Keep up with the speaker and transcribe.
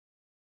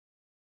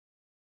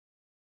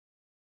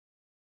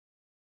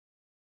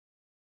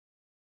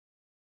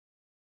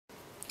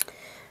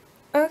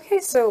Okay,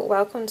 so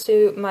welcome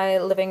to my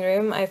living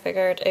room. I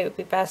figured it would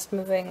be best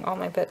moving all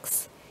my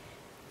books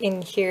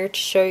in here to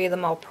show you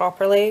them all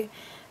properly,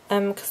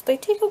 because they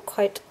take up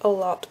quite a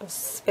lot of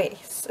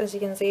space. As you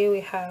can see,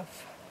 we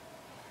have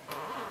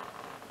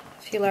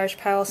a few large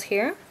piles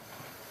here,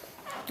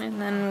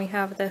 and then we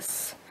have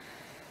this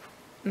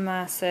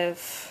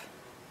massive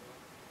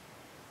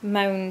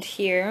mound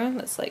here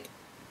that's like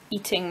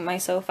eating my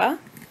sofa.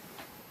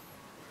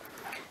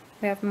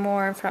 We have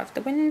more in front of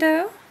the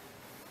window.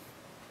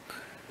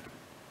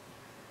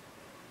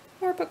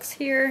 More books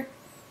here.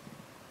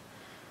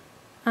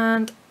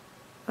 And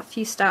a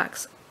few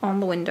stacks on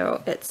the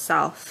window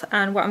itself.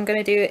 And what I'm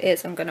going to do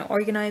is I'm going to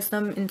organize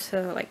them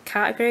into like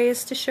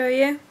categories to show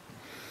you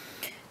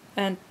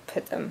and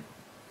put them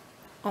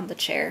on the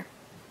chair.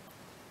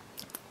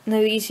 Now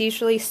these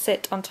usually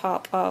sit on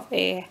top of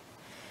a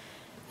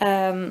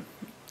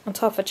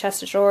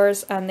chest of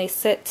drawers, and they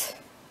sit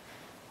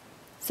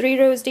 3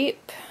 rows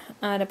deep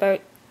and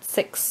about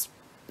six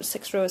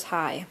rows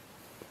high.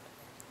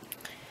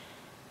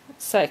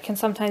 So it can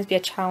sometimes be a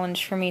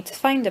challenge for me to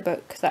find a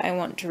book that I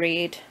want to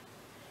read,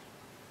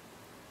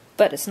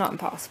 but it's not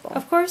impossible.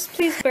 Of course,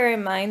 please bear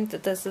in mind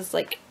that this is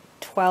like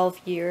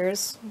 12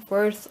 years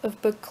worth of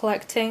book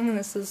collecting.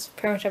 This is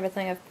pretty much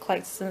everything I've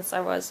collected since I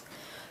was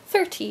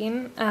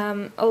 13.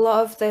 A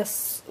lot of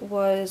this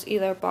was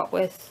either bought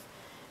with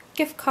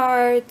gift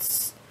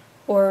cards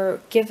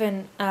or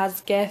given as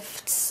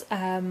gifts.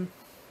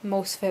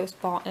 Most of it was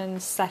bought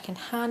in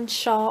second-hand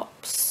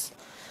shops.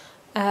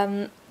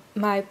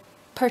 My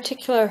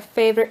particular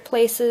favourite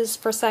places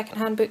for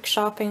second-hand book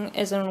shopping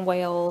is in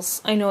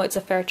Wales. I know it's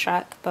a fair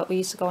trek, but we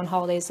used to go on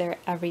holidays there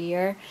every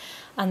year.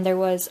 And there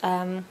was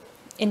in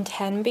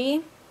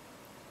Tenby,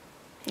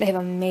 they have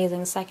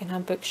amazing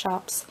second-hand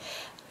bookshops.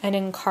 And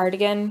in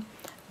Cardigan,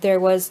 there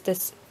was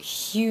this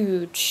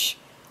huge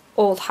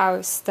old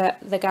house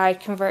that the guy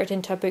had converted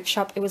into a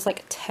bookshop. It was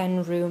like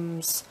 10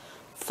 rooms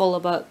full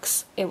of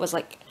books. It was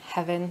like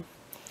heaven.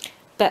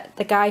 But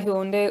the guy who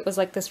owned it was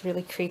like this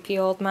really creepy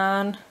old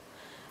man.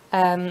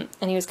 And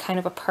he was kind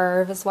of a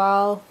perv as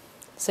well,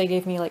 so he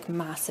gave me like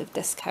massive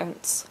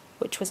discounts,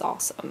 which was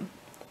awesome.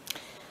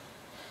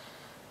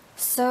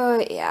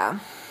 So yeah,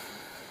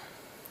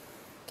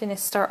 gonna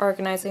start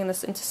organizing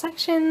this into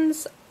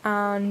sections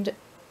and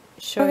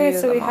show you them all. Okay,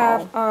 so we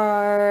have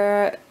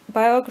our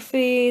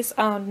biographies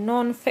and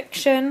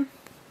non-fiction,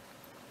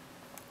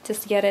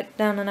 just to get it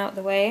done and out of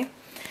the way.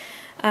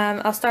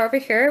 I'll start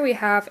over here. We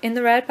have In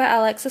the Red by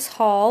Alexis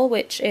Hall,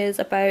 which is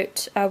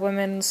about a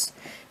woman's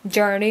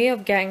journey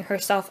of getting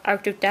herself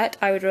out of debt.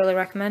 I would really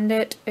recommend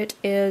it. It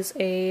is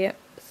a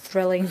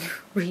thrilling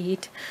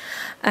read.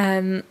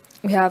 We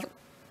have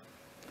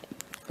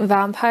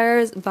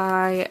Vampires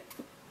by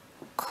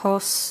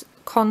Konstantinos,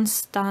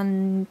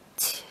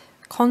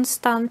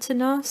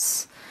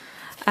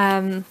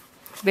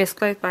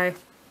 basically by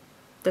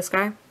this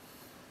guy.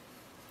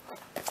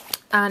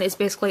 And it's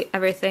basically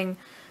everything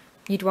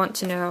you'd want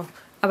to know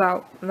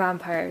about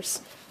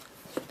vampires,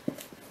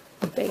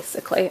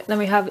 basically. Then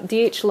we have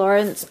D.H.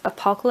 Lawrence,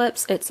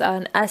 Apocalypse. It's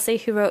an essay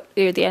he wrote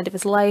near the end of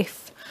his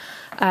life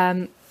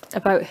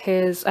about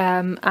his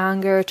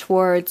anger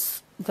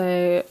towards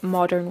the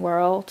modern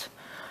world.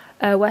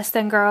 West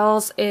End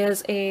Girls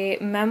is a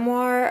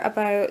memoir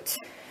about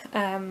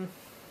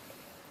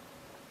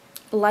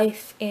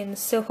life in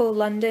Soho,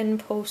 London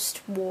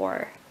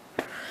post-war.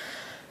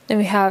 Then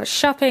we have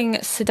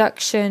Shopping,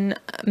 Seduction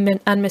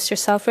and Mr.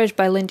 Selfridge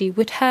by Lindy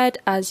Woodhead.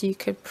 As you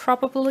could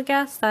probably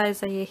guess, that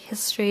is a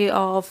history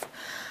of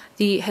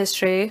the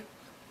history.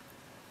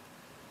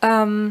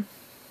 Say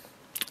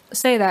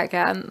that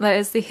again. That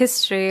is the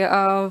history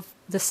of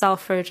the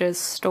Selfridges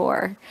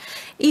store.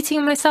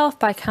 Eating Myself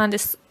by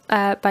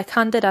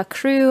Candida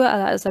Crew.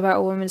 That is about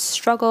a woman's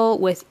struggle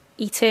with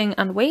eating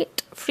and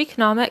weight.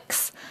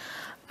 Freakonomics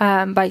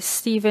by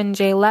Stephen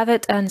J.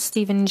 Levitt and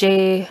Stephen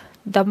J.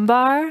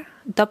 Dubner.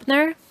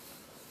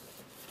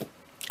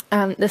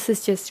 This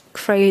is just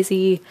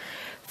crazy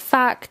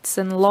facts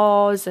and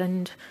laws,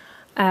 and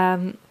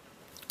I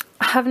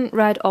haven't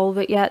read all of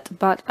it yet,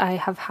 but I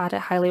have had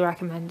it highly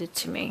recommended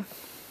to me.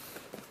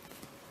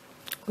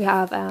 We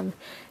have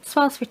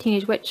Spells for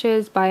Teenage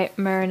Witches by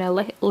Marina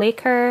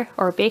Laker,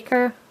 or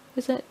Baker,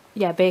 is it?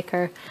 Yeah,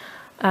 Baker.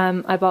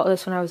 I bought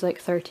this when I was like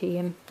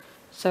 13.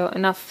 So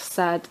enough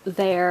said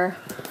there.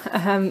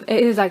 It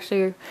is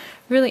actually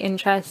really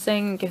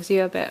interesting, gives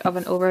you a bit of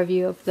an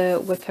overview of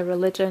the Wicca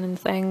religion and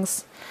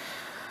things.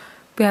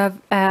 We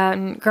have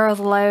Girls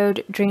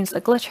Aloud, Dreams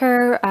That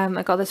Glitter. I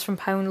got this from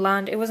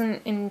Poundland. It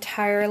wasn't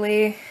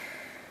entirely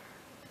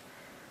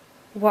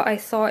what I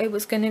thought it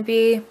was going to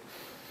be.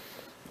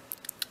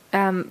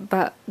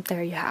 But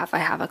there you have, I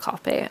have a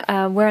copy.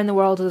 Where in the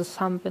World is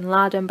Osama Bin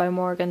Laden by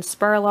Morgan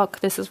Spurlock.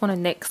 This is one of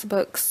Nick's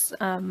books.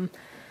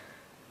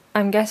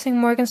 I'm guessing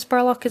Morgan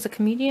Spurlock is a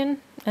comedian,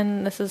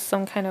 and this is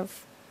some kind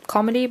of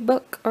comedy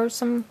book or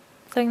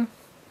something.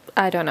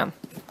 I don't know.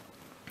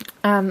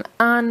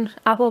 Anne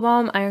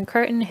Applebaum, Iron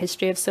Curtain,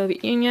 History of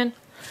Soviet Union.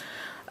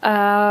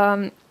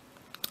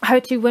 How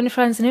to Win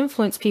Friends and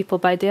Influence People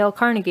by Dale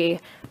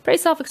Carnegie. Pretty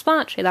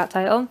self-explanatory, that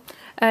title.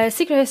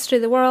 Secret History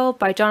of the World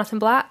by Jonathan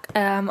Black,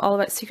 all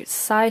about secret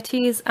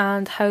societies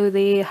and how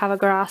they have a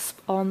grasp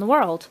on the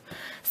world.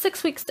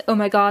 6 Weeks to Oh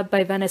My God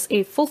by Venice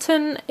A.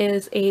 Fulton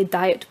is a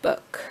diet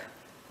book.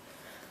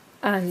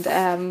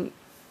 And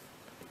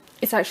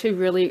it's actually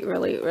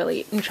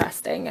really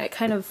interesting. It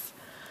kind of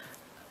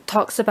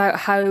talks about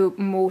how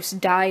most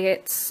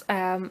diets,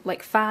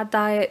 like fad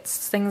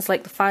diets, things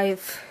like the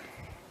five,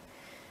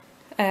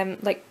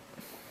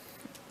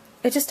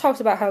 it just talks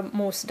about how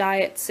most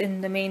diets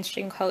in the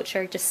mainstream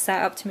culture are just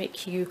set up to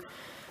make you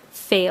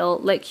fail.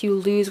 Like, you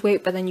lose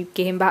weight, but then you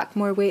gain back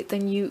more weight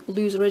than you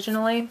lose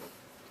originally.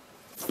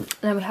 And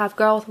then we have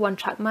Girl with One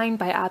Track Mind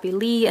by Abby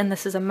Lee, and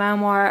this is a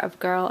memoir of a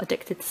girl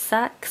addicted to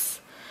sex.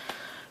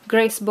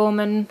 Grace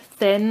Bowman,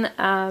 Thin.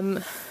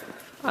 I'm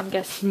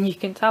guessing you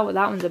can tell what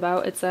that one's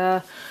about. It's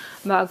about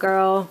a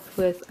girl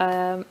with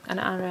an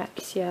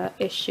anorexia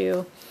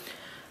issue.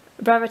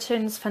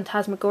 Breverton's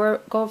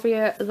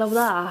Phantasmagoria,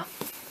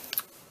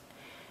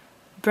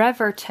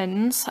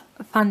 Breverton's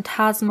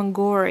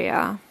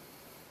Phantasmagoria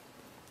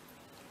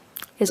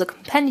is a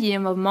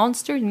compendium of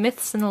monsters,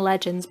 myths and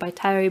legends by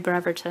Terry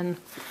Breverton.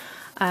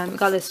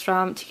 Got this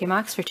from TK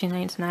Maxx for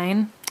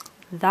 $2.99.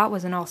 That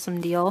was an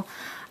awesome deal.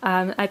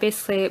 I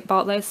basically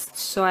bought this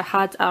so I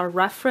had a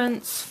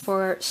reference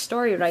for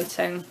story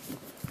writing.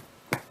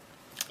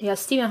 Yeah,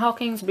 Stephen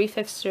Hawking's Brief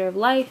History of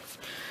Life,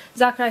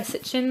 Zachary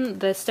Sitchin,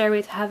 The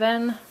Stairway to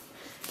Heaven,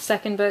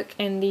 second book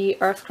in the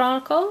Earth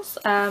Chronicles.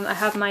 I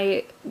have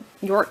my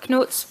York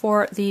notes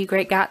for The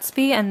Great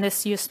Gatsby, and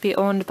this used to be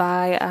owned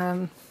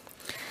by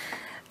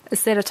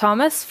Sarah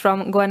Thomas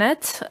from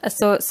Gwinnett.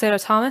 So Sarah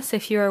Thomas,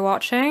 if you are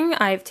watching,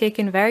 I've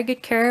taken very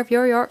good care of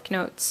your York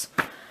notes.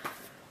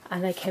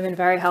 And they came in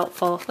very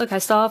helpful. Look, I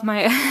still have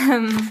my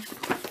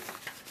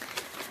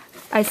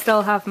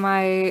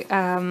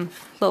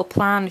little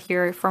plan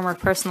here from our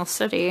personal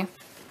study.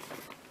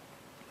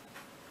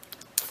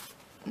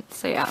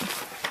 So yeah.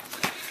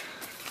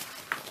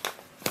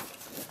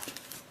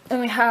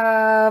 Then we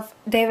have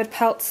David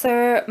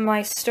Peltzer,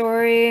 My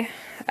Story,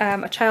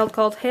 A Child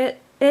Called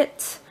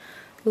It,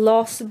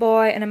 Lost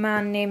Boy and a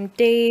Man Named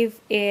Dave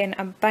in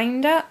a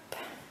Bind-Up.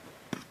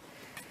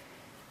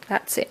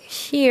 That's it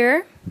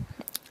here.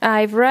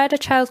 I've read A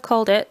Child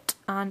Called It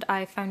and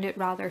I found it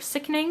rather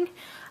sickening,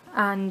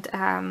 and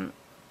I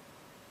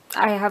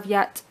have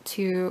yet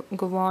to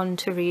go on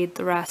to read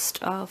the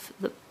rest of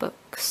the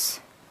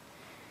books.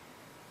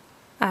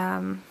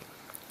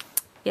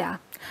 Yeah.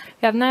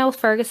 We have Niall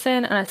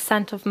Ferguson and A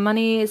Scent of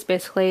Money is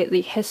basically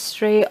the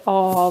history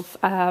of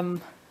the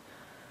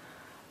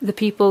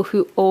people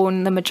who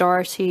own the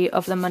majority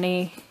of the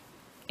money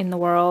in the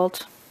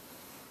world.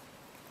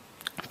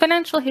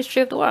 Financial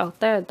history of the world.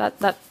 There,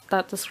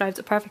 that describes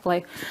it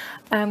perfectly.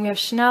 We have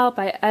Chanel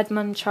by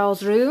Edmund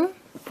Charles Roux,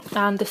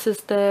 and this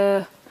is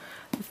the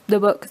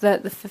book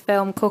that the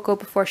film Coco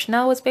Before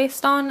Chanel was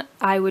based on.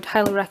 I would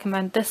highly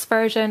recommend this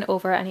version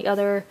over any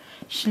other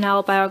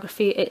Chanel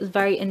biography. It is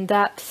very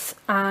in-depth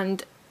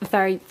and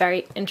very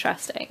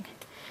interesting.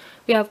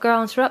 We have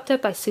Girl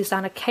Interrupted by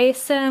Susanna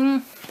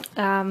Kaysen.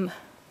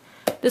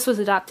 This was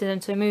adapted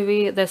into a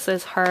movie. This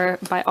is her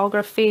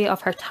biography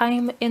of her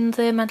time in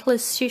the mental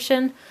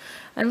institution.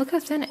 And look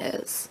how thin it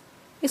is.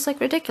 It's like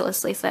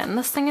ridiculously thin.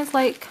 This thing is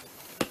like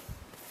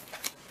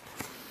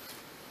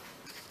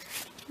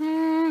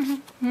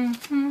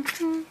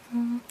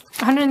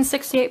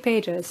 168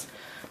 pages.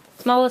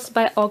 Smallest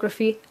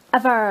biography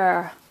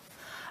ever.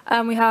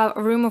 We have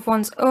A Room of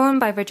One's Own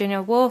by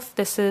Virginia Woolf.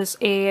 This is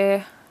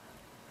an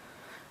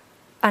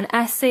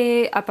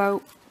essay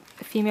about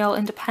female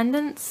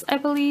independence, I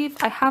believe.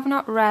 I have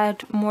not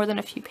read more than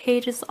a few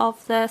pages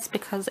of this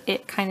because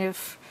it kind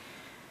of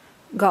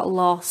got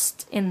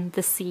lost in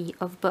the sea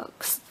of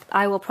books.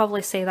 I will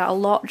probably say that a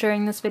lot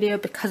during this video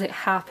because it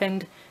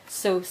happened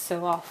so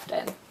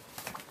often.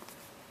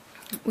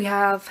 We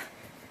have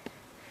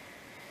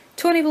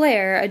Tony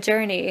Blair, A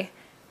Journey.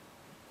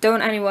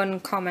 Don't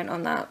anyone comment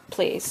on that,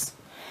 please.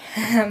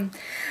 I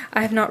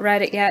have not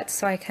read it yet,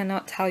 so I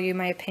cannot tell you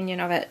my opinion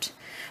of it.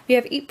 We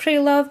have Eat, Pray,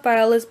 Love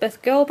by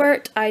Elizabeth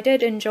Gilbert. I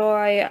did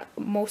enjoy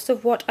most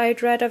of what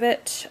I'd read of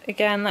it.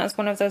 Again, that was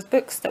one of those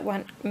books that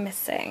went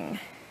missing.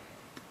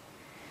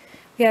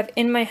 We have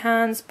In My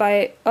Hands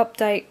by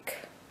Updike.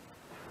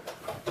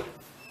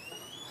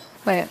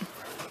 Wait.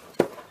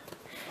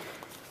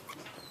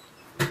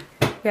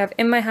 We have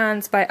In My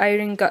Hands by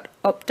Irene Gut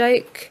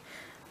Updike.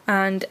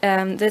 And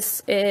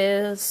this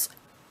is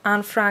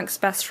Anne Frank's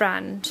best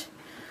friend.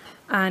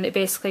 And it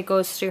basically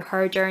goes through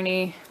her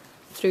journey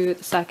through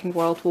the Second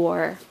World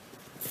War.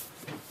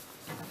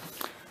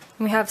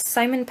 And we have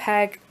Simon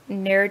Pegg,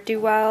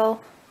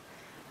 Ne'er-Do-Well.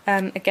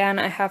 Again,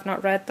 I have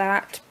not read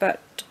that, but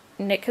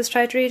Nick has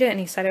tried to read it and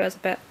he said it was a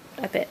bit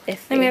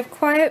iffy. Then we have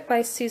Quiet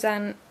by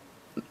Susan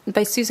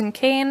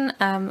Cain.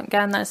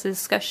 Again, that's a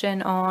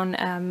discussion on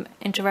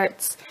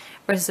introverts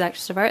versus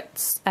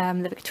extroverts.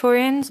 The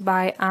Victorians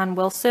by Anne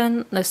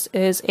Wilson. This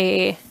is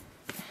a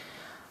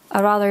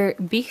rather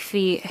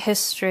beefy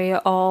history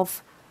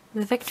of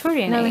the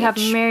Victorian age. Now we have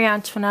Marie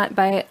Antoinette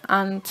by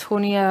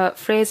Antonia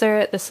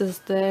Fraser. This is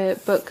the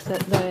book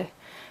that the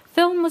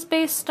film was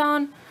based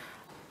on,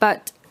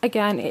 but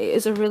again it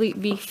is a really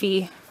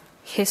beefy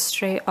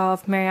history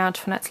of Marie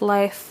Antoinette's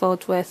life,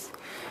 filled with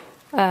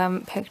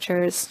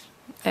pictures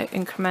at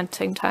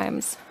incrementing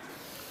times.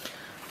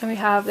 And we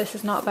have This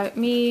Is Not About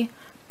Me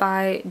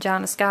by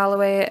Janice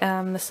Galloway.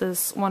 This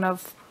is one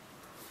of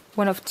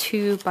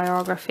 2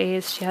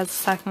 biographies. She has a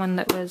second one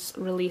that was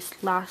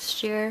released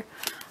last year.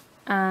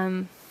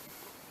 I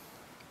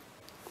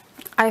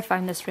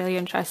find this really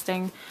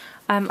interesting.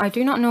 I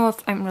do not know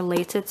if I'm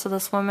related to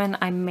this woman.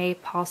 I may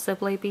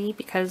possibly be,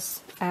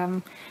 because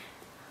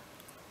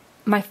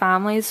my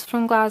family's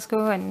from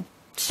Glasgow and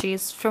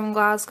she's from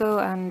Glasgow,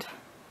 and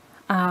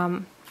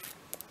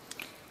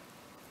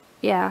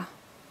yeah.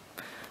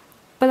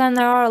 But then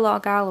there are a lot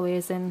of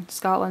Galloways in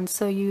Scotland,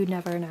 so you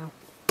never know.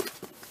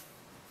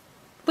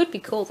 Would be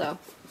cool though.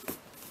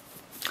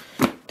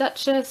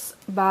 Duchess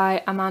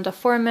by Amanda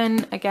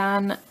Foreman.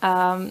 Again,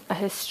 a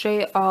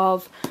history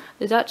of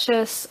the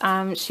Duchess.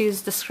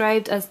 She's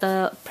described as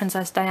the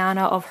Princess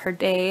Diana of her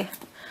day.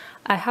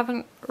 I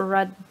haven't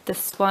read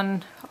this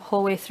one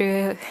whole way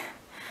through,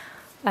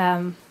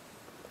 but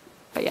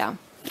yeah,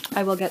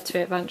 I will get to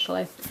it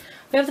eventually.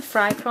 We have the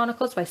Fry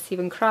Chronicles by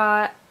Stephen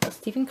Fry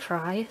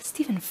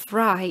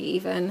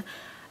even.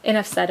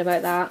 Enough said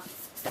about that.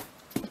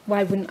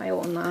 Why wouldn't I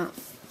own that?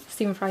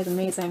 Stephen Fry is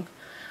amazing.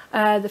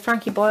 The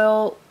Frankie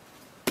Boyle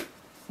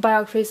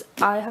biographies,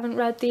 I haven't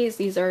read these.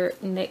 These are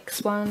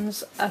Nick's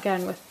ones,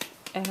 again with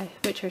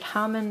Richard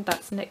Hammond.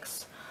 That's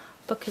Nick's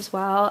book as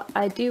well.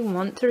 I do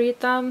want to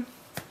read them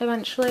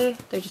eventually.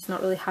 They're just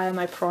not really high on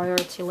my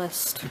priority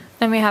list.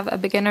 Then we have A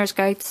Beginner's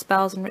Guide to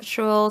Spells and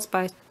Rituals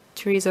by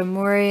Theresa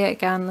Murray.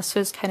 Again, this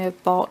was kind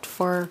of bought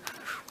for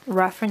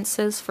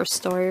references for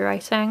story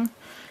writing.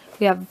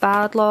 We have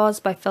Bad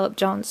Laws by Philip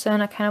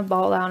Johnson. I kind of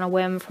bought that on a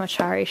whim from a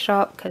charity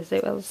shop because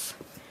it was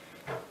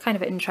kind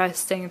of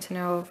interesting to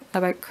know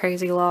about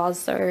crazy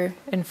laws that are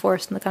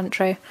enforced in the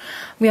country.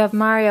 We have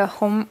Maria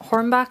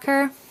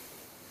Hornbacher.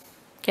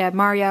 Yeah,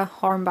 Maria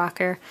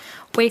Hornbacher.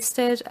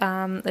 Wasted.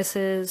 This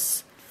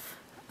is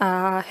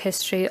a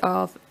history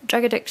of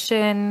drug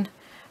addiction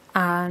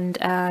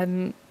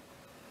and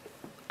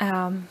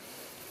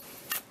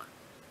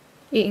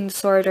eating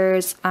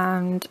disorders,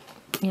 and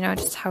you know,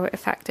 just how it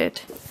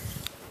affected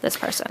this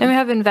person. Then we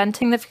have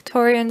Inventing the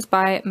Victorians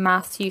by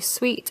Matthew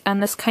Sweet,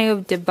 and this kind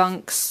of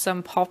debunks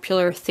some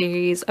popular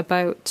theories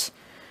about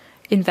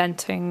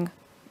inventing,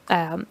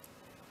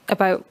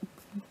 about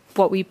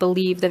what we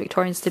believe the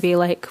Victorians to be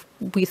like.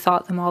 We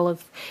thought them all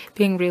of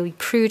being really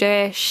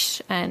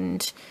prudish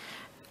and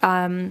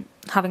having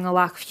a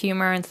lack of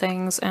humour and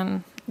things,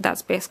 and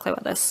that's basically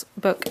what this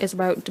book is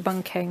about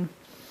debunking.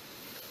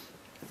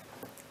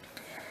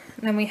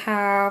 And then we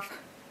have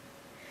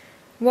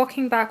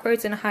Walking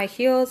Backwards in High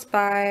Heels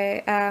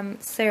by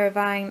Sarah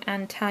Vine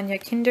and Tanya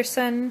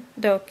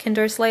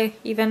Kindersley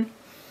even.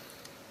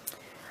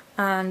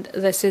 And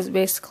this is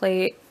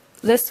basically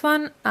this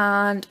one,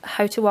 and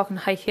How to Walk in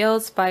High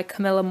Heels by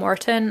Camilla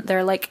Morton.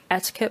 They're like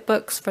etiquette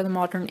books for the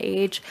modern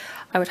age.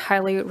 I would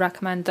highly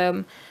recommend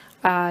them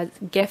as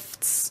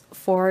gifts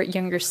for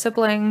younger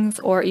siblings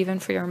or even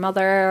for your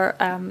mother.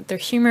 They're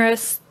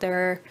humorous,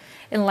 they're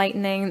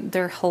enlightening,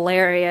 they're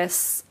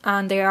hilarious,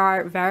 and they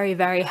are very,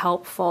 very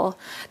helpful.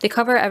 They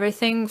cover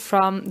everything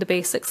from the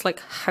basics, like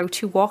how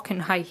to walk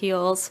in high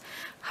heels,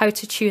 how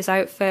to choose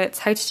outfits,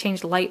 how to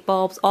change light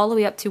bulbs, all the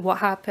way up to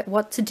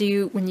what to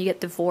do when you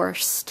get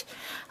divorced.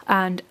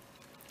 And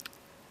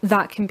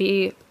that can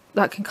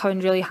come in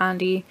really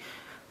handy,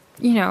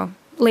 you know,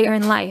 later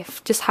in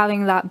life, just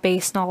having that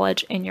base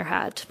knowledge in your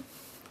head.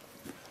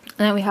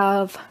 And then we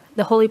have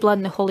The Holy Blood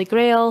and the Holy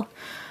Grail.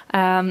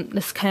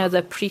 This is kind of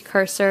the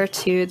precursor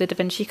to the Da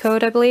Vinci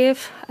Code, I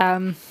believe.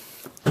 I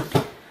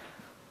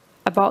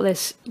bought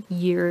this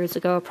years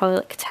ago, probably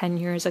like 10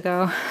 years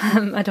ago.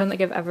 I don't think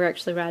I've ever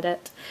actually read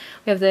it.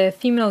 We have The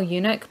Female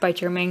Eunuch by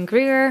Germaine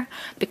Greer,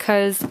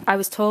 because I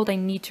was told I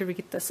need to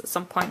read this at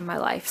some point in my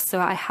life. So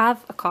I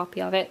have a copy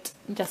of it,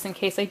 just in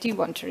case I do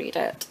want to read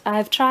it.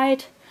 I've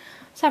tried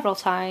several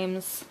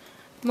times.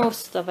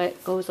 Most of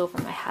it goes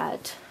over my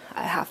head,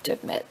 I have to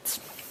admit.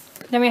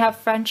 Then we have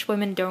French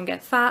Women Don't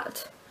Get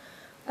Fat.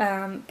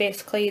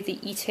 Basically the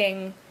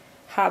eating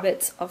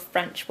habits of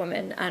French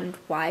women and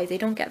why they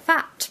don't get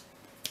fat.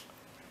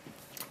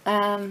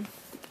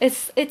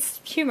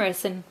 It's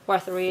humorous and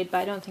worth a read, but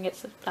I don't think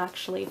it's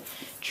actually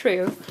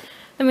true.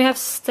 Then we have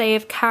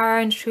Save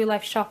Karen, True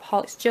Life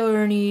Shopaholics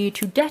Journey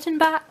to Debt and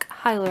Back.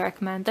 Highly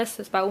recommend this.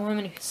 It's about a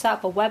woman who set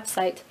up a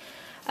website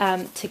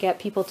to get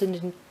people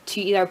to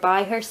either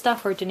buy her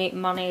stuff or donate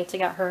money to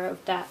get her out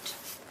of debt.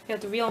 We have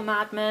The Real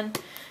Madman.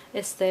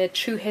 It's the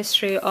true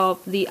history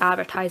of the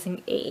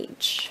advertising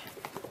age.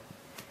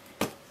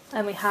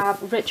 And we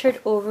have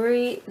Richard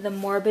Overy, The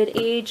Morbid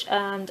Age,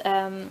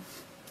 and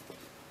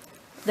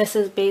this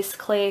is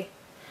basically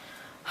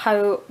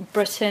how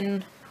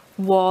Britain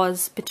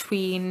was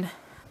between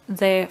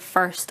the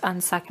First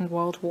and Second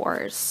World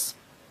Wars.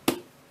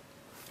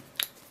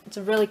 It's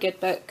a really good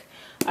book.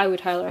 I would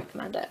highly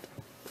recommend it.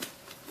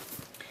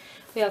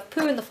 We have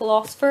Pooh and the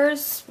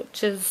Philosophers,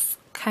 which is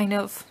kind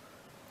of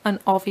an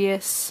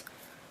obvious...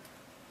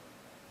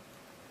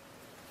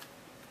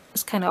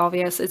 It's kind of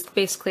obvious. It's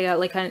basically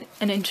like an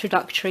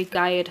introductory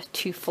guide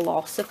to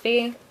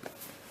philosophy.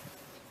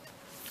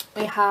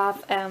 We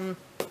have To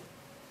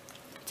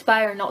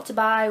Buy or Not to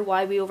Buy,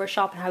 Why We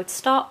Overshop and How to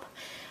Stop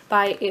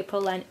by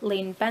April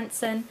Lane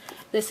Benson.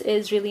 This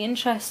is really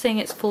interesting.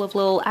 It's full of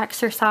little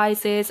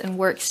exercises and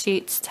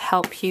worksheets to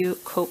help you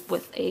cope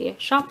with a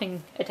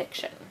shopping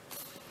addiction.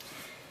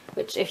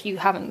 Which, if you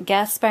haven't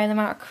guessed by the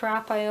amount of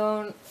crap I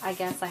own, I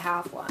guess I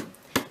have one.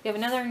 We have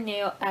another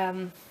Neil,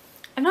 I'm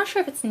not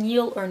sure if it's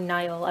Neil or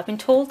Niall. I've been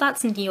told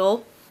that's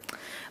Neil,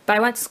 but I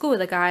went to school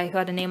with a guy who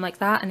had a name like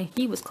that and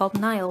he was called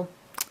Niall.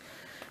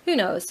 Who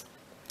knows?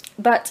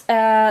 But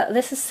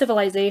this is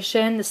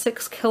Civilization, the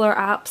 6 Killer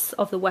Apps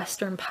of the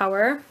Western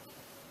Power.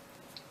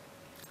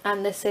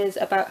 And this is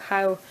about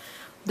how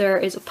there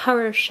is a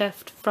power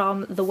shift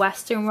from the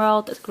Western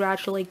world that's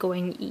gradually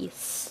going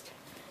east.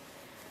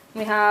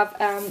 We have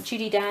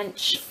Judi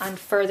Dench and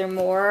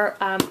Furthermore.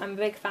 I'm a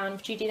big fan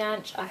of Judi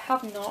Dench. I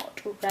have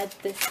not read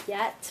this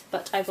yet,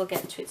 but I will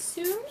get to it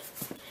soon.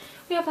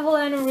 We have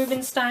Helena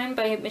Rubinstein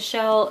by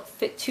Michelle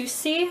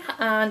Fitoussi,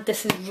 and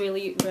this is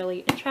really,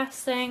 really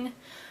interesting.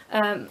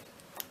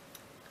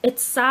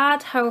 It's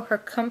sad how her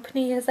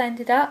company has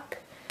ended up,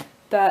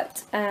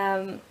 but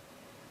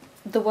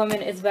the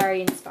woman is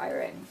very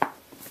inspiring.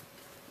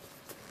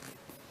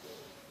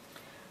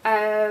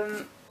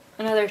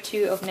 Another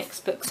 2 of Nick's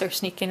books are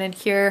sneaking in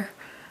here.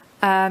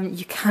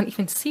 You can't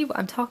even see what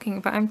I'm talking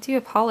about. I do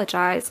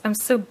apologise. I'm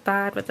so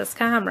bad with this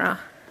camera.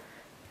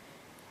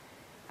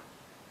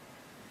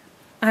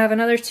 I have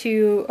another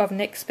 2 of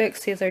Nick's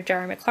books. These are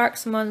Jeremy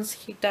Clarkson ones.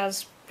 He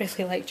does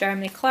really like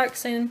Jeremy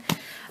Clarkson.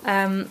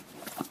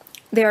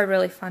 They are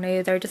really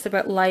funny. They're just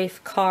about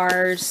life,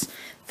 cars,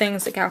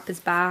 things that get up his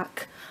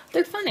back.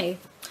 They're funny.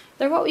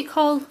 They're what we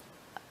call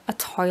a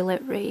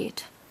toilet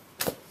read.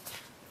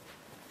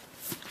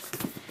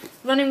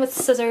 Running with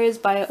Scissors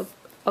by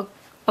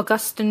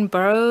Augustine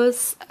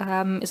Burroughs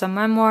is a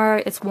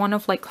memoir. It's one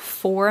of like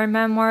 4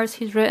 memoirs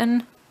he's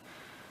written.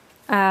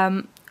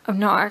 I'm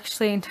not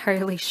actually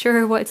entirely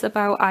sure what it's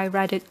about. I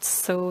read it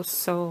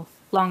so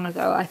long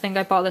ago. I think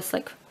I bought this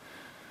like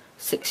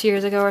 6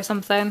 years ago or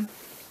something.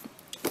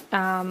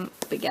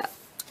 But yeah,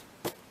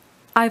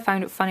 I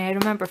found it funny. I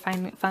remember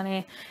finding it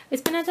funny.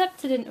 It's been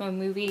adapted into a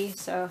movie,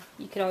 so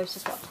you could always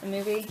just watch the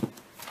movie.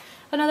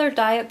 Another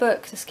diet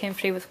book. This came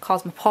free with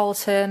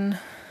Cosmopolitan.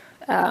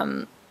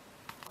 Never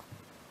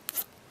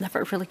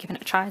really given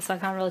it a try, so I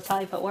can't really tell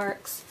you if it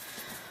works.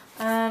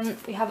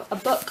 We have a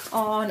book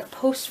on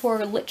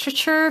post-war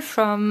literature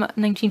from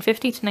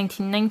 1950 to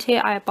 1990.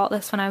 I bought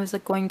this when I was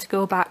going to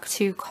go back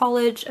to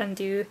college and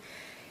do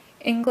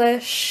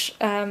English.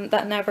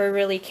 That never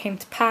really came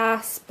to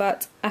pass,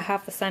 but I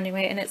have this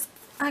anyway, and it's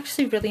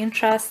actually really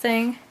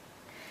interesting.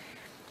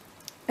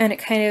 And it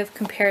kind of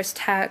compares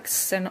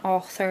texts and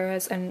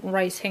authors and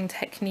writing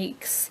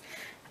techniques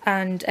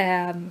and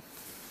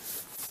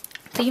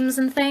themes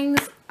and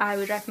things. I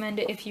would recommend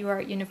it if you are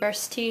at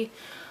university.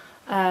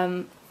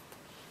 But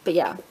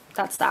yeah,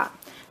 that's that.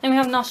 Then we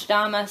have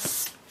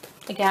Nostradamus,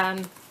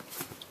 again,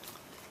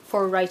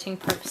 for writing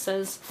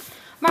purposes.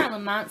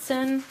 Marilyn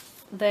Manson,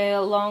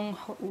 The Long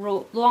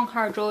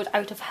Hard Road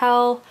Out of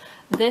Hell.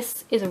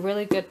 This is a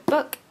really good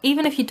book.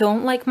 Even if you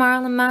don't like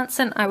Marilyn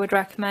Manson, I would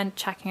recommend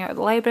checking out at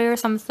the library or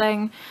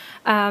something.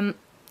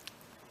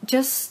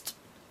 Just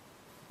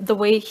the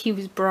way he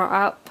was brought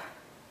up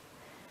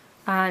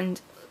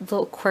and the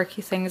little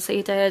quirky things that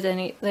he did,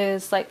 and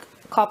there's like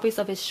copies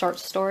of his short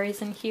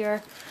stories in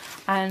here,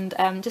 and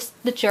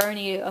just the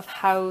journey of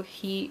how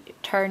he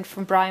turned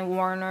from Brian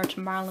Warner to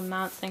Marilyn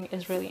Manson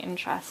is really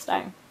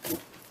interesting.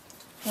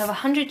 We have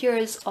 100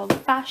 Years of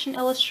Fashion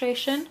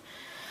Illustration.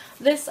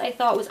 This I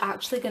thought was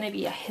actually going to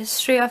be a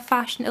history of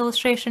fashion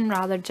illustration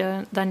rather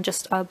than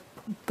just a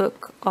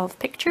book of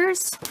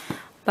pictures,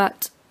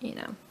 but you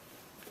know.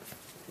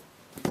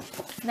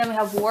 And then we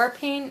have War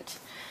Paint,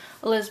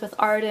 Elizabeth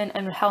Arden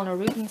and Helena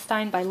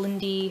Rubinstein by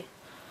Lindy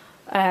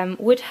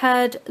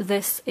Woodhead.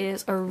 This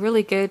is a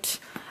really good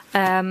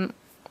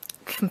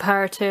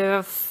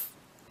comparative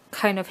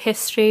kind of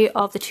history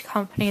of the 2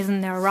 companies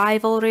and their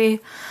rivalry.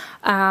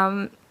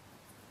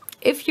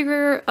 If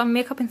you're a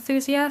makeup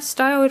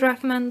enthusiast, I would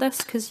recommend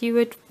this because you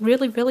would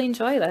really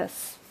enjoy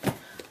this.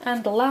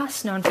 And the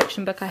last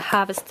non-fiction book I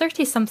have is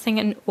 30-something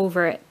and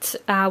Over It.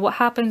 What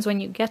happens when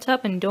you get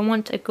up and don't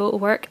want to go to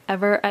work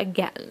ever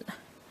again.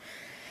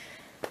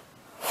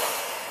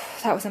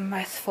 That was a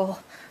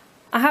mouthful.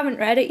 I haven't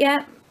read it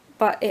yet,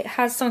 but it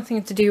has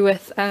something to do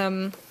with,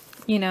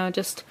 you know,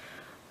 just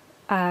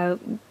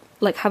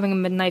like having a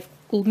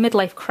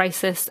midlife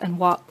crisis and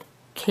what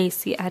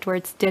Casey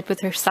Edwards did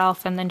with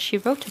herself, and then she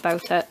wrote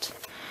about it.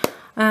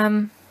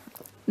 The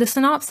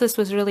synopsis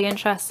was really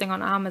interesting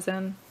on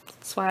Amazon,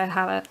 that's why I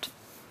have it.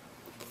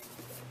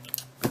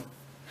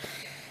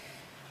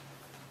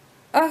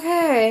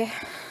 Okay,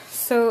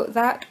 so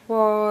that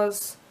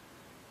was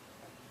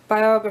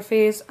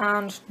biographies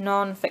and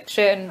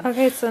non-fiction.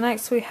 Okay, so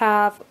next we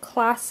have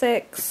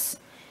classics,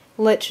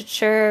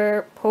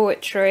 literature,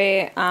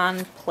 poetry,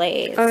 and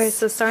plays. Okay,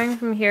 so starting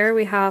from here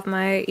we have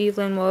my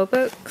Evelyn Waugh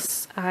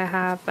books. I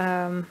have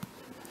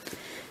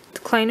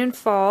Decline and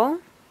Fall,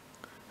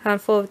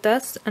 Handful of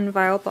Dust, and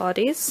Vile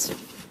Bodies.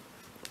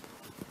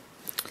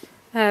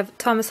 I have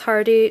Thomas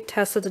Hardy,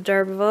 Tess of the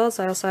D'Urbervilles.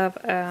 I also have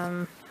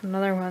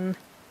another one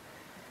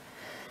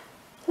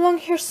along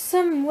here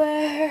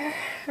somewhere.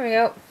 There we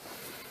go.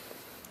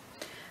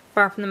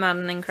 Far from the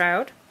Maddening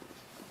Crowd.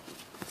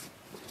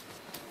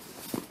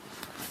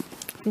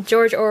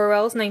 George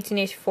Orwell's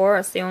 1984.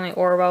 That's the only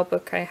Orwell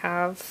book I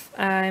have.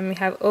 We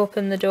have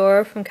Open the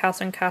Door from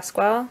Catherine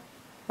Caswell.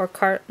 Or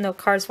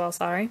Carswell,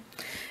 sorry.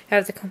 I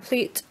have the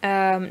complete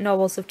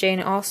novels of Jane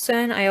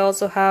Austen. I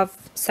also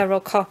have several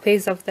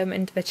copies of them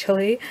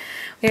individually.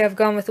 We have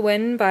Gone with the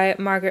Wind by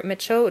Margaret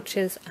Mitchell, which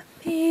is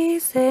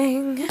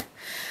amazing.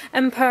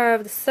 Empire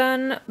of the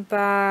Sun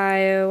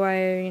by, why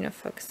are you not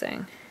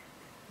focusing?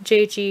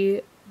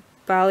 J.G.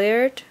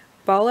 Ballard?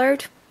 We'll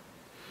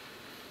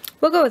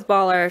go with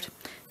Ballard.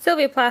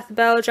 Sylvia Plath, The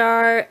Bell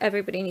Jar.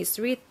 Everybody needs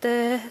to read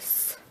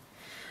this.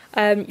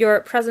 Your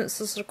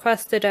presence was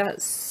requested at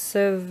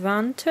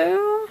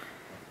Savanto. I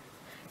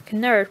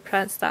can never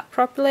pronounce that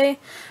properly.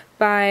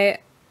 By,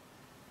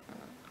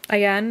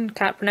 again,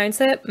 can't pronounce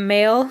it.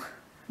 Mile.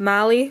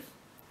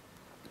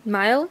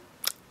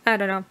 I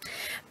don't know.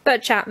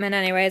 But Chapman,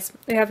 anyways.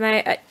 We have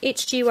my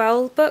H.G.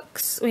 Wells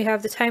books. We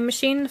have The Time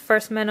Machine, The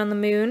First Men on the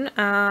Moon,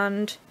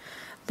 and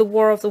The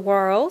War of the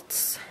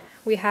Worlds.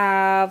 We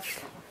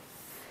have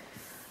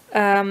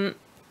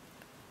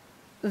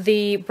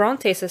the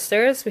Bronte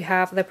sisters. We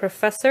have The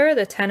Professor,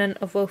 The Tenant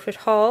of Wilfrid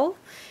Hall,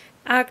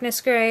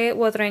 Agnes Grey,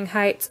 Wuthering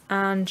Heights,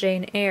 and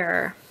Jane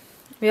Eyre.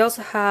 We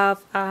also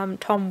have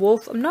Tom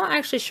Wolfe. I'm not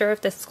actually sure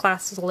if this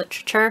class is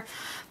literature,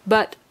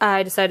 but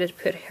I decided to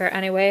put it here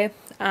anyway,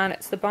 and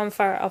it's The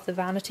Bonfire of the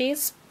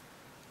Vanities.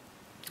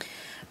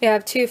 We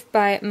have Tooth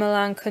by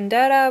Milan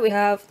Kundera. We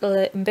have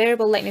The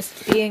Unbearable Lightness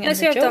of Being. Next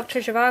we have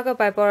Dr. Zhivago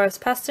by Boris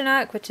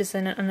Pasternak, which is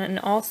in an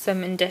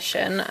awesome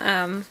edition.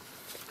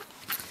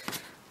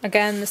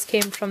 Again, this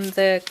came from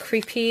the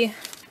Creepy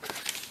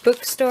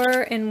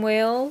bookstore in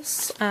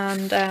Wales,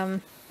 and I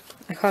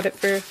got it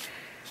for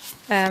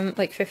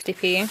like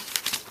 50p.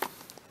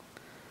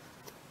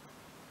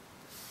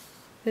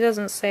 It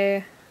doesn't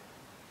say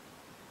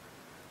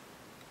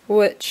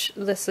which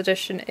this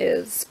edition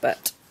is,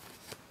 but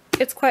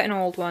it's quite an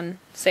old one,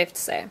 safe to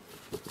say.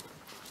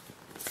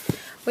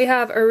 We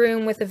have A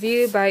Room with a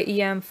View by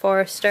E.M.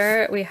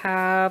 Forster. We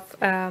have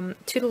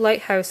To the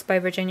Lighthouse by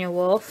Virginia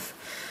Woolf.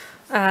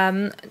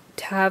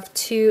 Have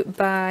Two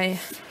by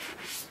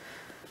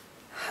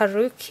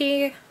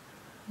Haruki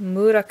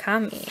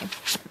Murakami.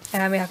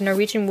 We have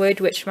Norwegian Wood,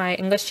 which my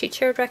English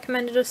teacher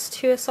recommended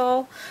to us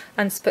all,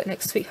 and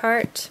Sputnik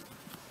Sweetheart.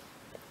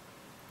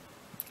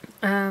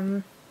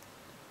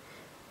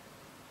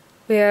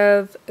 We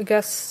have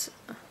Gustave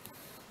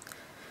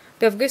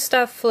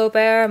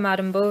Flaubert,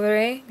 Madame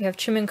Bovary. We have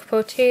Truman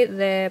Capote,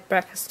 The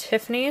Breakfast at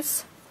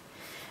Tiffany's.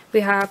 We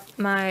have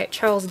my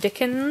Charles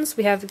Dickens.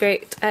 We have The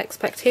Great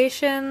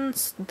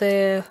Expectations,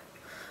 The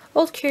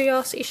Old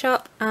Curiosity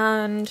Shop,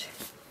 and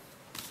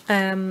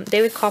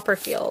David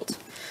Copperfield.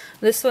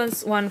 This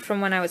one's one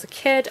from when I was a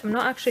kid. I'm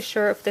not actually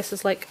sure if this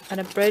is like an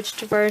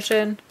abridged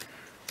version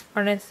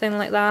or anything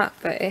like that,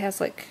 but it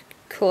has like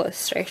cool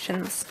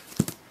illustrations.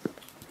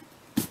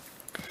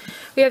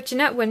 We have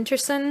Jeanette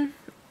Winterson.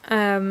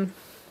 I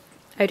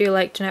do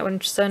like Jeanette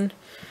Winterson.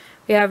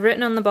 We have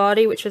Written on the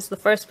Body, which was the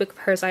first book of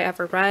hers I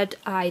ever read.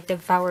 I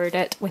devoured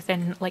it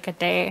within like a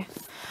day.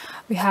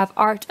 We have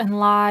Art and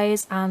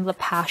Lies and The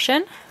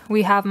Passion.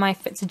 We have my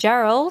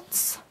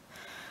Fitzgeralds.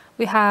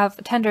 We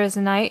have Tender as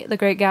the Night, The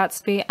Great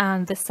Gatsby,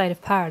 and This Side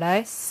of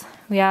Paradise.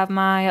 We have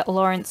my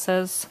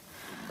Lawrence's.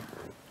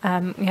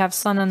 We have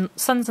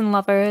Sons and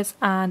Lovers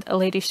and A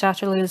Lady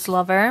Chatterley's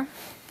Lover.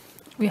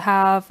 We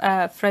have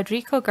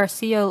Federico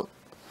Garcia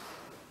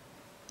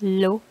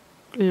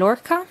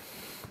Lorca,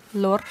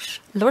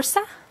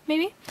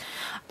 maybe?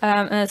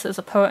 And this is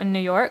a poet in New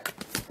York.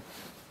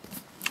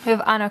 We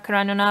have Anna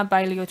Karenina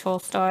by Leo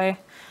Tolstoy,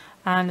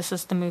 and this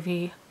is the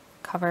movie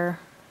cover.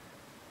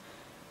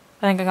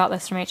 I think I got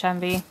this from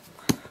HMV.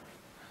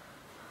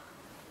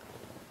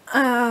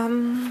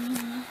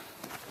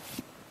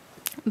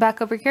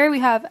 Back over here we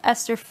have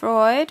Esther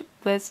Freud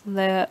with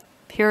The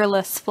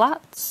Peerless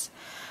Flats.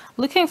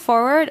 Looking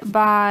Forward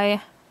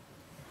by,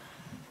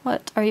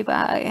 what are you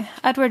by?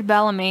 Edward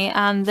Bellamy,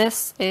 and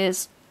this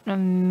is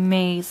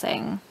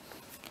amazing.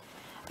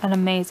 An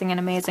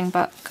amazing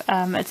book.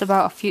 It's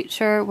about a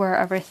future where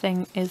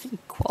everything is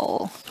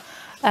equal.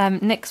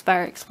 Nick's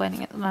better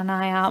explaining it than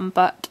I am,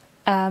 but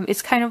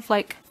it's kind of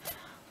like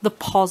the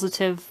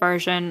positive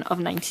version of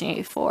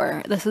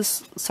 1984. This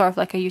is sort of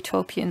like a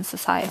utopian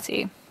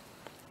society.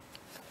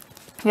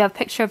 We have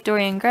Picture of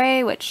Dorian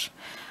Gray, which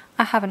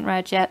I haven't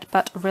read yet,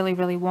 but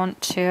really want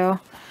to.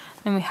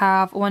 Then we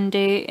have One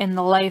Day in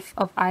the Life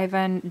of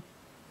Ivan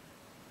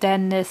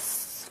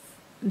Denisovic.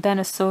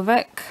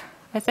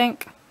 I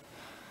think.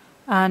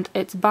 And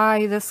it's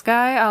by this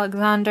guy,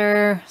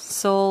 Alexander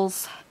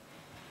Solzhenitsyn.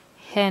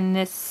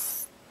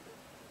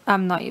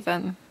 I'm not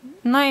even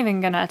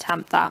gonna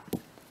attempt that.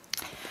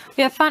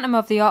 We have Phantom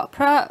of the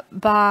Opera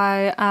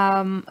by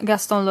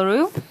Gaston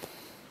Leroux.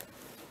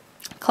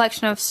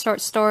 Collection of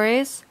short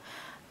stories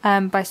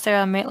by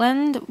Sarah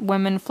Maitland.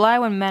 Women Fly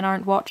When Men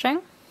Aren't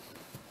Watching.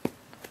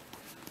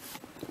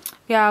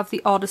 We have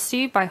The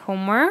Odyssey by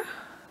Homer.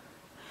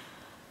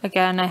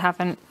 Again, I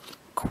haven't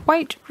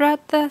quite read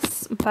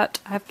this, but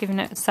I've given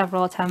it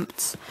several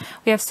attempts.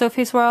 We have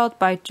Sophie's World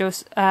by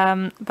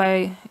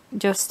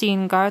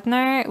Justine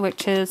Gardner,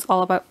 which is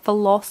all about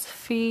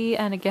philosophy,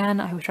 and again,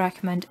 I would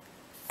recommend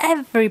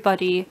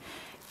everybody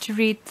to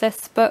read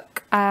this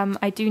book.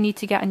 I do need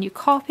to get a new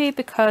copy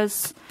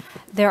because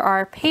there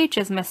are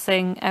pages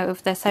missing out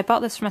of this. I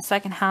bought this from a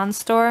second-hand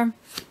store.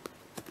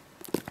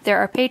 There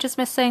are pages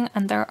missing,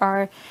 and there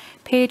are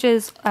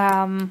pages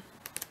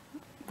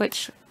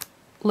which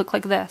look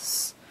like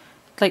this.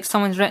 Like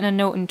someone's written a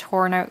note and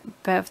torn out a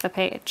bit of the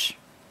page.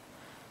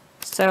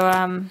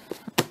 So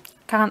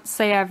can't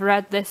say I've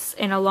read this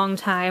in a long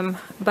time,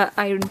 but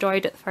I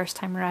enjoyed it the first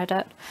time I read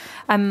it.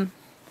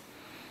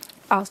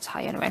 I'll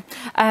tell you anyway.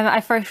 I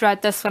first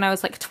read this when I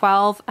was like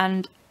 12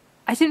 and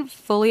I didn't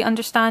fully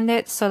understand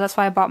it, so that's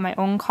why I bought my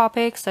own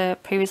copy, because I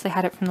previously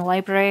had it from the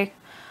library.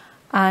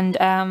 And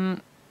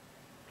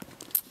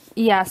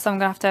yeah, so I'm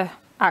gonna have to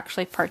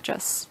actually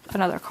purchase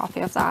another copy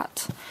of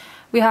that.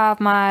 We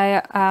have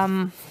my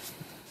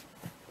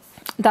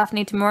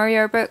Daphne du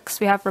Maurier books.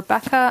 We have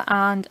Rebecca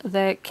and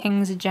the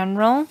King's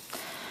General.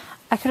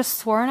 I could have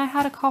sworn I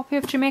had a copy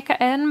of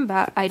Jamaica Inn,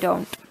 but I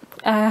don't.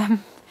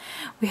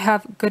 We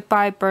have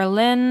Goodbye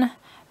Berlin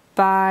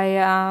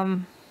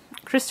by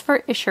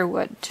Christopher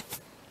Isherwood.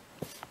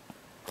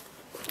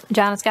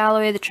 Janice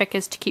Galloway, The Trick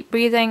is to Keep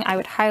Breathing. I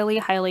would highly,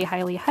 highly,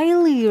 highly,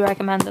 highly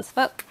recommend this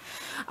book.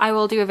 I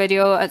will do a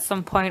video at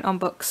some point on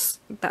books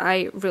that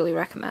I really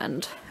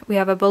recommend. We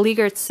have A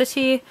Beleaguered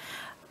City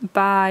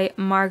by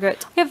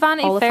Margaret. We have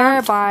Vanity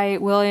Fair by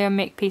William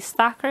Makepeace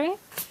Thackeray.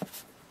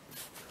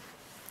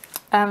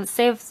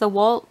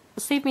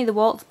 Save Me the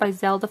Waltz by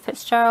Zelda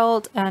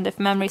Fitzgerald, and if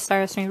memory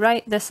serves me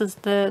right, this is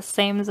the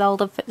same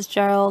Zelda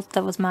Fitzgerald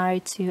that was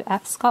married to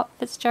F. Scott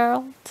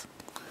Fitzgerald.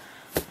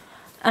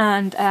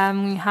 And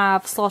we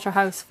have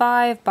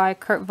Slaughterhouse-Five by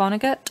Kurt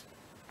Vonnegut.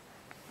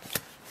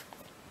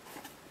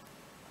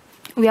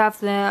 We have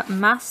The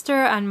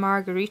Master and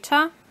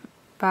Margarita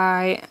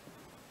by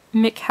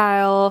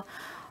Mikhail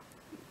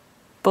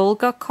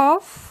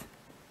Bulgakov.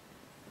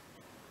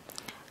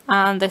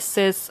 And this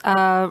is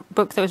a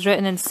book that was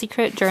written in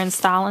secret during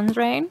Stalin's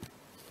reign.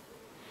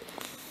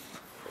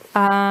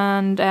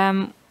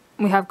 And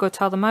we have Go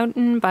Tell the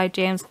Mountain by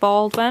James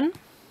Baldwin.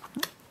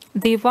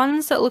 The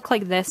ones that look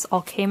like this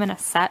all came in a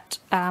set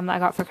that I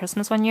got for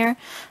Christmas one year,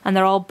 and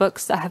they're all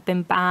books that have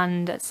been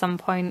banned at some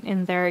point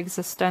in their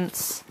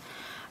existence.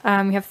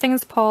 We have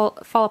Things Fall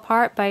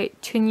Apart by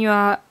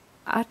Tunya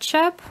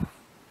Acheb,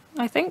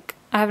 I think.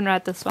 I haven't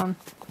read this one.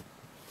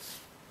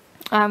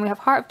 We have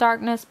Heart of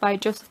Darkness by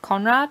Joseph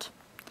Conrad,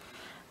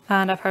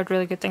 and I've heard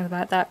really good things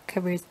about that.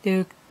 Could be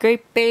so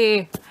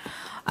creepy.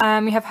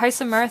 We have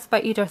House of Mirth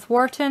by Edith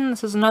Wharton.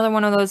 This is another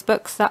one of those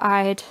books that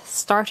I'd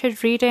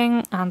started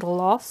reading and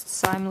lost,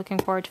 so I'm looking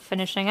forward to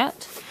finishing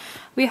it.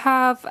 We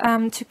have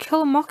To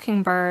Kill a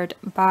Mockingbird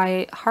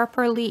by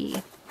Harper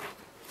Lee.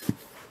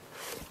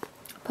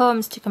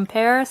 Poems to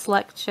Compare,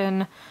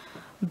 selection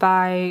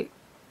by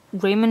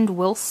Raymond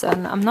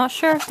Wilson. I'm not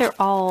sure if they're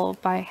all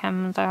by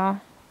him though.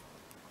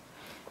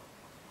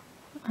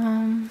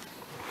 I'm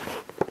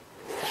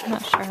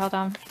not sure, hold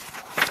on.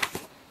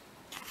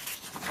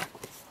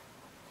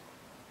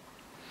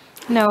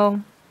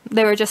 No,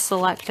 they were just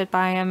selected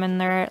by him, and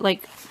they're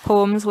like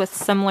poems with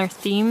similar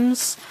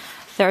themes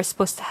that are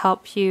supposed to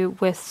help you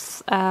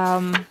with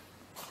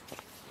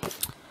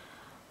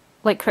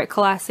like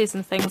critical essays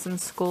and things in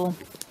school.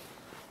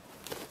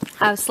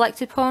 I have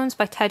selected poems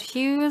by Ted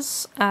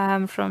Hughes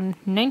from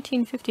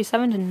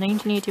 1957 to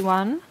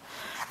 1981.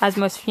 As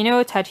most of you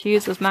know, Ted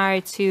Hughes was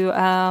married to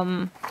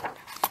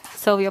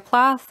Sylvia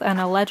Plath and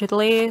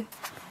allegedly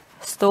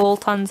stole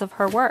tons of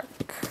her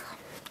work.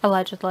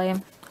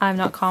 Allegedly. I'm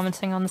not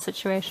commenting on the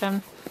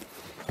situation.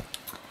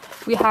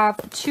 We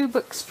have two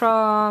books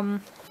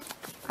from,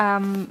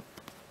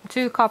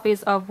 two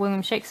copies of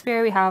William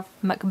Shakespeare. We have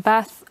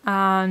Macbeth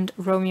and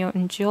Romeo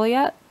and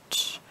Juliet.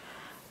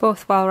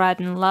 Both well read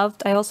and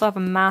loved. I also have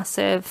a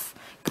massive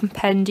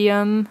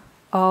compendium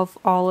of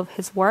all of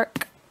his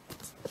work.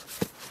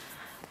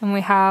 And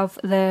we have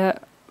the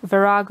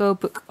Virago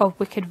Book of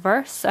Wicked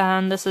Verse,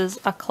 and this is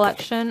a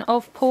collection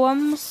of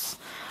poems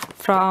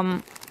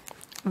from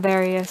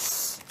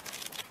various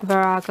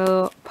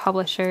Virago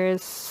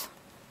publishers.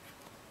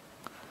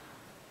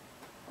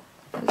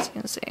 As you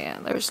can see,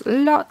 there's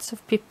lots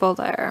of people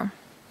there.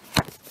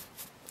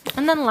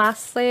 And then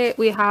lastly,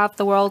 we have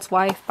The World's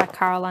Wife by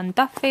Caroline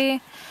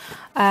Duffy.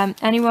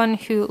 Anyone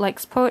who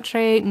likes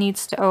poetry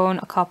needs to own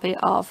a copy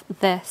of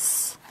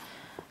this.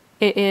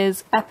 It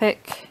is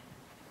epic.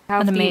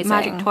 have the Amazing.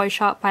 Magic Toy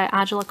Shop by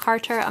Angela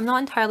Carter. I'm not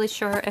entirely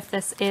sure if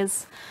this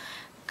is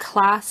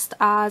classed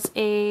as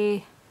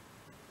a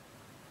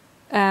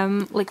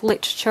like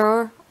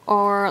literature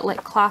or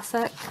like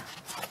classic,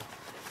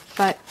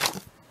 but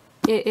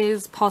it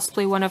is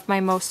possibly one of my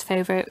most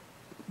favorite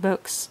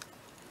books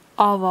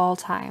of all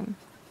time.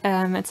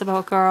 It's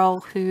about a girl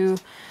who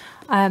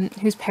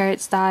whose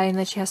parents die, and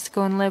then she has to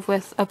go and live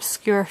with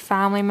obscure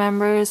family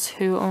members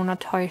who own a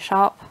toy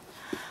shop,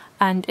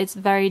 and it's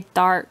very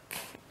dark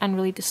and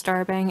really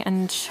disturbing.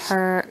 And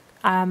her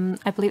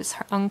I believe it's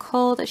her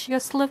uncle that she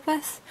goes to live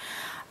with,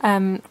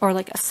 or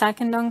like a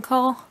second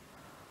uncle,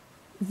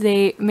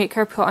 they make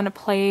her put on a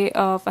play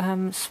of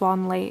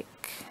Swan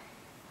Lake,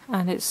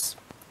 and it's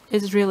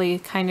really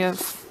kind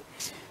of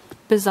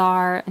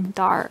bizarre and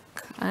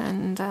dark,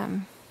 and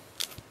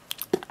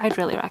I'd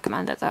really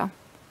recommend it though.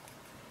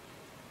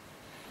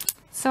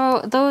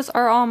 So those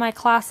are all my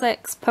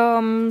classics,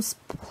 poems,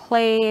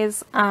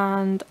 plays,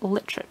 and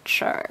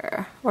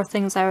literature, or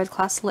things I would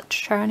class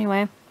literature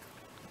anyway.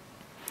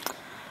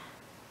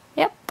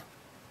 Yep.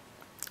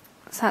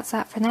 So that's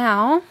that for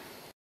now.